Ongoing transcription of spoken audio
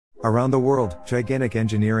Around the world, gigantic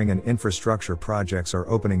engineering and infrastructure projects are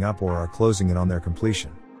opening up or are closing in on their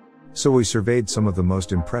completion. So we surveyed some of the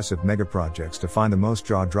most impressive megaprojects to find the most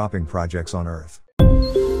jaw-dropping projects on Earth.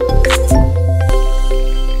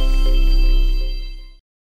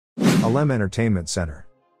 Alem Entertainment Center.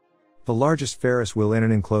 The largest Ferris wheel in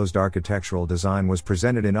an enclosed architectural design was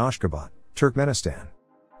presented in Ashgabat, Turkmenistan.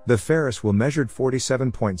 The Ferris wheel measured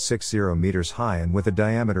 47.60 meters high and with a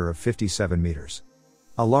diameter of 57 meters.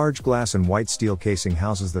 A large glass and white steel casing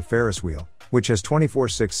houses the Ferris wheel, which has 24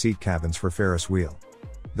 six-seat cabins for Ferris wheel.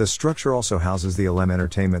 The structure also houses the Alem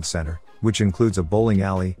Entertainment Center, which includes a bowling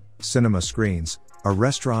alley, cinema screens, a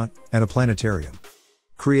restaurant, and a planetarium.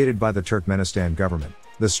 Created by the Turkmenistan government,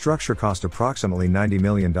 the structure cost approximately $90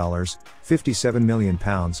 million, £57 million,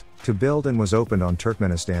 to build and was opened on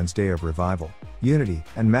Turkmenistan's Day of Revival, Unity,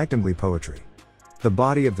 and Magdumli poetry. The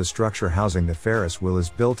body of the structure housing the Ferris wheel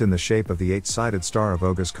is built in the shape of the eight-sided star of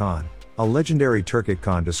Oghuz Khan, a legendary Turkic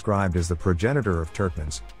Khan described as the progenitor of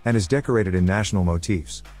Turkmens, and is decorated in national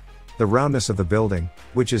motifs. The roundness of the building,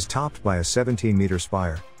 which is topped by a 17-meter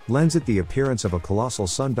spire, lends it the appearance of a colossal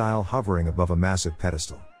sundial hovering above a massive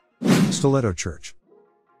pedestal. Stiletto Church.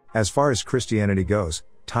 As far as Christianity goes,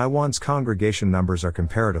 Taiwan's congregation numbers are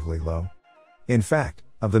comparatively low. In fact,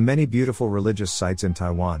 of the many beautiful religious sites in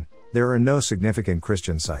Taiwan, there are no significant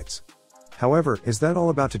Christian sites. However, is that all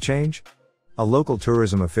about to change? A local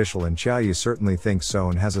tourism official in Chiayi certainly thinks so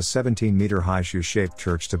and has a 17-meter high shoe-shaped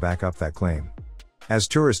church to back up that claim. As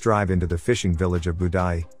tourists drive into the fishing village of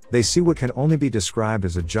Budai, they see what can only be described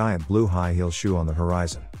as a giant blue high-heel shoe on the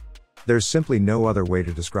horizon. There's simply no other way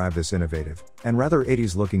to describe this innovative, and rather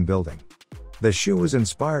 80s-looking building. The shoe was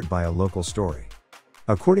inspired by a local story.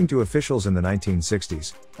 According to officials in the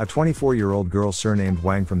 1960s, a 24-year-old girl surnamed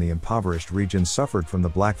Wang from the impoverished region suffered from the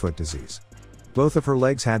Blackfoot disease. Both of her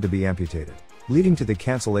legs had to be amputated, leading to the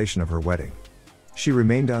cancellation of her wedding. She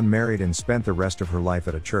remained unmarried and spent the rest of her life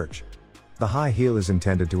at a church. The high heel is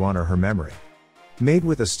intended to honor her memory. Made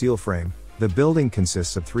with a steel frame, the building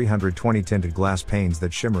consists of 320 tinted glass panes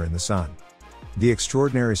that shimmer in the sun. The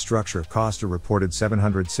extraordinary structure cost a reported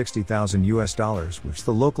 $760,000, which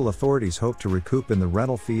the local authorities hope to recoup in the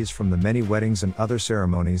rental fees from the many weddings and other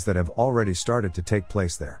ceremonies that have already started to take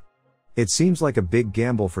place there. It seems like a big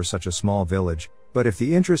gamble for such a small village, but if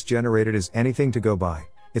the interest generated is anything to go by,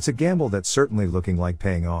 it's a gamble that's certainly looking like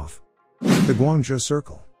paying off. The Guangzhou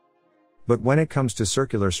Circle. But when it comes to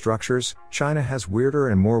circular structures, China has weirder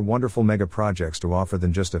and more wonderful mega-projects to offer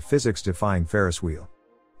than just a physics-defying Ferris wheel.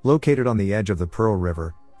 Located on the edge of the Pearl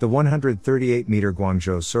River, the 138-meter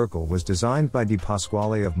Guangzhou Circle was designed by Di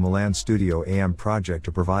Pasquale of Milan Studio AM Project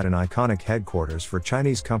to provide an iconic headquarters for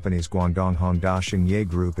Chinese companies Guangdong Hongda Xingye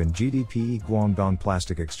Group and GDPE Guangdong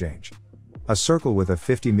Plastic Exchange. A circle with a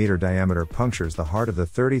 50-meter diameter punctures the heart of the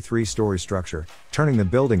 33-story structure, turning the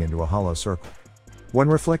building into a hollow circle. When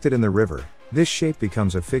reflected in the river, this shape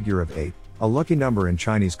becomes a figure of 8, a lucky number in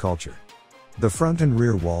Chinese culture. The front and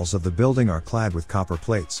rear walls of the building are clad with copper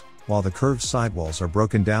plates, while the curved sidewalls are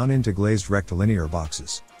broken down into glazed rectilinear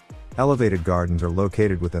boxes. Elevated gardens are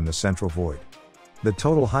located within the central void. The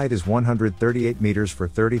total height is 138 meters for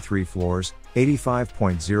 33 floors,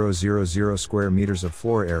 85.000 square meters of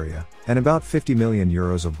floor area, and about 50 million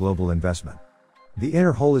euros of global investment. The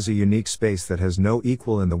inner hole is a unique space that has no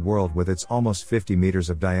equal in the world with its almost 50 meters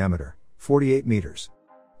of diameter, 48 meters.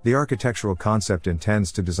 The architectural concept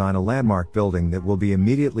intends to design a landmark building that will be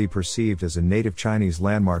immediately perceived as a native Chinese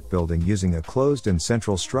landmark building using a closed and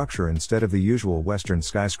central structure instead of the usual Western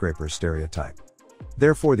skyscraper stereotype.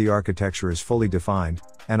 Therefore, the architecture is fully defined,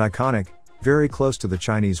 and iconic, very close to the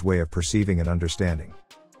Chinese way of perceiving and understanding.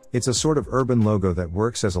 It's a sort of urban logo that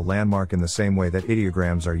works as a landmark in the same way that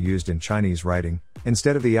ideograms are used in Chinese writing,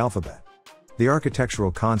 instead of the alphabet. The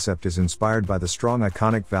architectural concept is inspired by the strong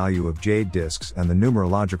iconic value of jade discs and the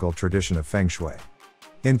numerological tradition of Feng Shui.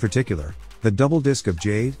 In particular, the double disc of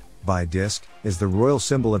jade, Bai disc, is the royal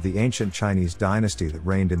symbol of the ancient Chinese dynasty that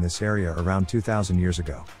reigned in this area around 2,000 years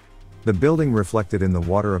ago. The building reflected in the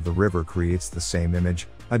water of the river creates the same image,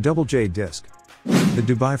 a double jade disc. The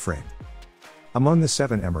Dubai frame. Among the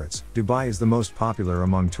 7 Emirates, Dubai is the most popular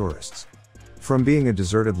among tourists. From being a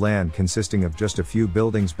deserted land consisting of just a few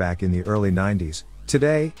buildings back in the early 90s,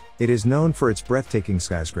 today, it is known for its breathtaking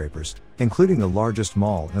skyscrapers, including the largest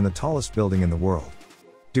mall and the tallest building in the world.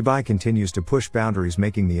 Dubai continues to push boundaries,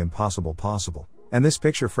 making the impossible possible, and this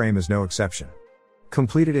picture frame is no exception.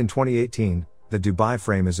 Completed in 2018, the Dubai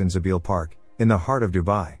frame is in Zabil Park, in the heart of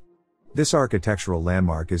Dubai. This architectural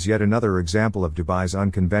landmark is yet another example of Dubai's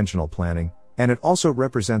unconventional planning, and it also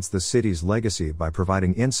represents the city's legacy by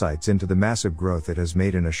providing insights into the massive growth it has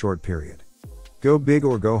made in a short period. Go big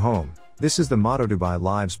or go home. This is the motto Dubai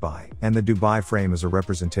lives by, and the Dubai frame is a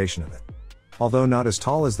representation of it. Although not as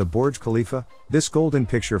tall as the Burj Khalifa, this golden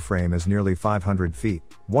picture frame is nearly 500 feet,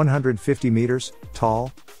 150 meters,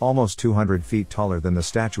 tall, almost 200 feet taller than the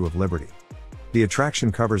Statue of Liberty. The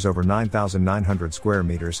attraction covers over 9,900 square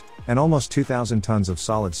meters, and almost 2,000 tons of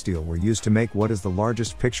solid steel were used to make what is the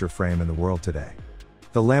largest picture frame in the world today.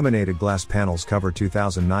 The laminated glass panels cover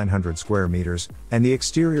 2,900 square meters, and the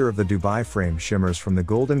exterior of the Dubai frame shimmers from the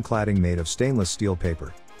golden cladding made of stainless steel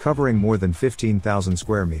paper, covering more than 15,000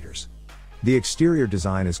 square meters. The exterior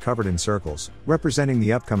design is covered in circles, representing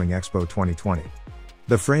the upcoming Expo 2020.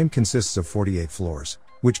 The frame consists of 48 floors,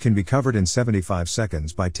 which can be covered in 75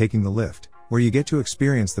 seconds by taking the lift, where you get to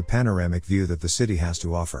experience the panoramic view that the city has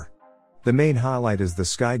to offer. The main highlight is the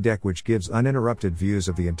sky deck, which gives uninterrupted views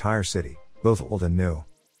of the entire city, both old and new.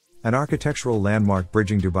 An architectural landmark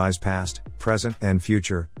bridging Dubai's past, present, and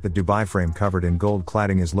future, the Dubai frame covered in gold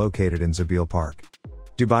cladding is located in Zabil Park.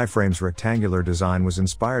 Dubai frame's rectangular design was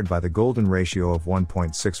inspired by the golden ratio of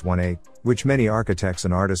 1.618, which many architects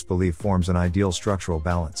and artists believe forms an ideal structural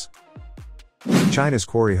balance. China's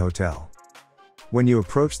Quarry Hotel. When you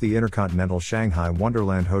approach the Intercontinental Shanghai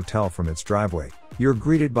Wonderland Hotel from its driveway, you're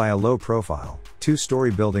greeted by a low-profile,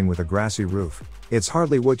 two-story building with a grassy roof. It's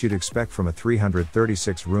hardly what you'd expect from a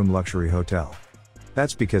 336-room luxury hotel.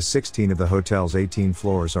 That's because 16 of the hotel's 18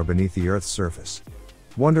 floors are beneath the Earth's surface.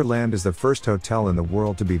 Wonderland is the first hotel in the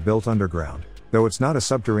world to be built underground, though it's not a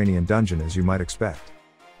subterranean dungeon as you might expect.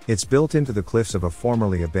 It's built into the cliffs of a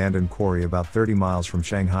formerly abandoned quarry about 30 miles from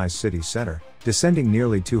Shanghai's city center, descending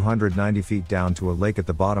nearly 290 feet down to a lake at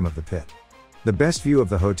the bottom of the pit. The best view of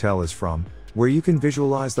the hotel is from where you can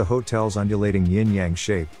visualize the hotel's undulating yin-yang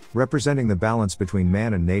shape, representing the balance between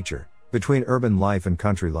man and nature, between urban life and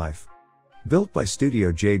country life. Built by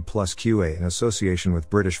Studio Jade Plus QA in association with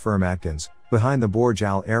British firm Atkins, behind the Burj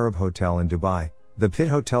Al Arab Hotel in Dubai, the Pit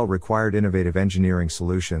Hotel required innovative engineering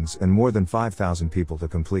solutions and more than 5,000 people to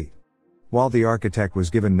complete. While the architect was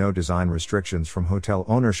given no design restrictions from hotel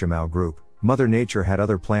owner Shimao Group, Mother Nature had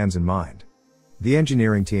other plans in mind. The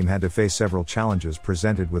engineering team had to face several challenges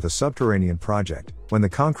presented with a subterranean project, when the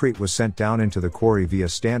concrete was sent down into the quarry via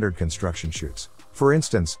standard construction chutes. For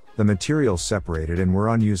instance, the materials separated and were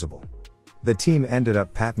unusable. The team ended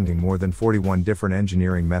up patenting more than 41 different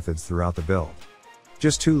engineering methods throughout the build.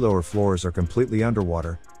 Just 2 lower floors are completely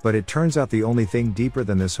underwater, but it turns out the only thing deeper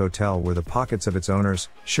than this hotel were the pockets of its owners,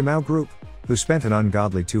 Shimao Group, who spent an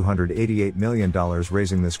ungodly $288 million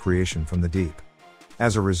raising this creation from the deep.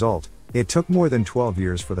 As a result, it took more than 12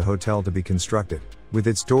 years for the hotel to be constructed, with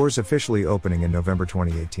its doors officially opening in November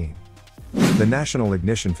 2018. The National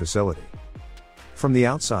Ignition Facility. From the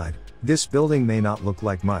outside, this building may not look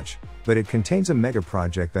like much, but it contains a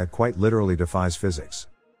megaproject that quite literally defies physics.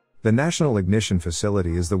 The National Ignition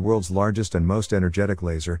Facility is the world's largest and most energetic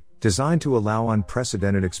laser, designed to allow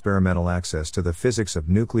unprecedented experimental access to the physics of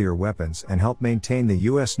nuclear weapons and help maintain the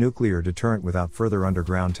U.S. nuclear deterrent without further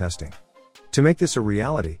underground testing. To make this a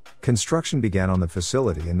reality, construction began on the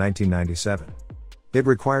facility in 1997. It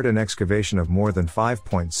required an excavation of more than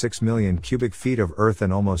 5.6 million cubic feet of earth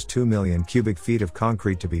and almost 2 million cubic feet of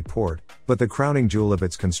concrete to be poured, but the crowning jewel of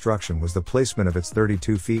its construction was the placement of its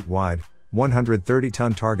 32 feet wide,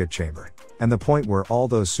 130-ton target chamber, and the point where all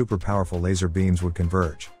those super powerful laser beams would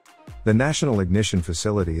converge. The National Ignition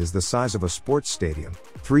Facility is the size of a sports stadium.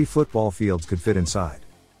 3 football fields could fit inside.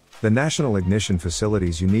 The National Ignition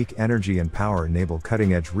Facility's unique energy and power enable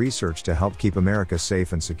cutting-edge research to help keep America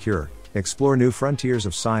safe and secure, explore new frontiers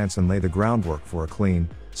of science and lay the groundwork for a clean,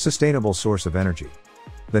 sustainable source of energy.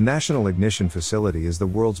 The National Ignition Facility is the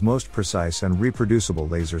world's most precise and reproducible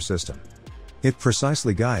laser system. It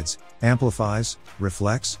precisely guides, amplifies,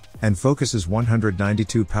 reflects, and focuses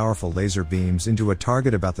 192 powerful laser beams into a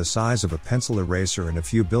target about the size of a pencil eraser in a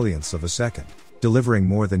few billionths of a second, delivering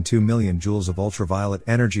more than 2 million joules of ultraviolet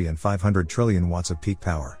energy and 500 trillion watts of peak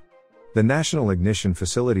power. The National Ignition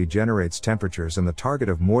Facility generates temperatures in the target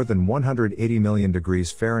of more than 180 million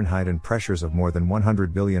degrees Fahrenheit and pressures of more than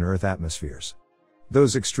 100 billion Earth atmospheres.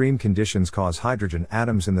 Those extreme conditions cause hydrogen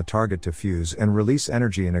atoms in the target to fuse and release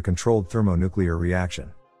energy in a controlled thermonuclear reaction.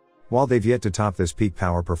 While they've yet to top this peak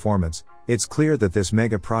power performance, it's clear that this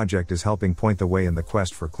mega project is helping point the way in the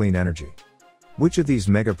quest for clean energy. Which of these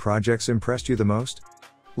mega projects impressed you the most?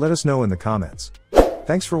 Let us know in the comments.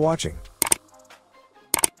 Thanks for watching.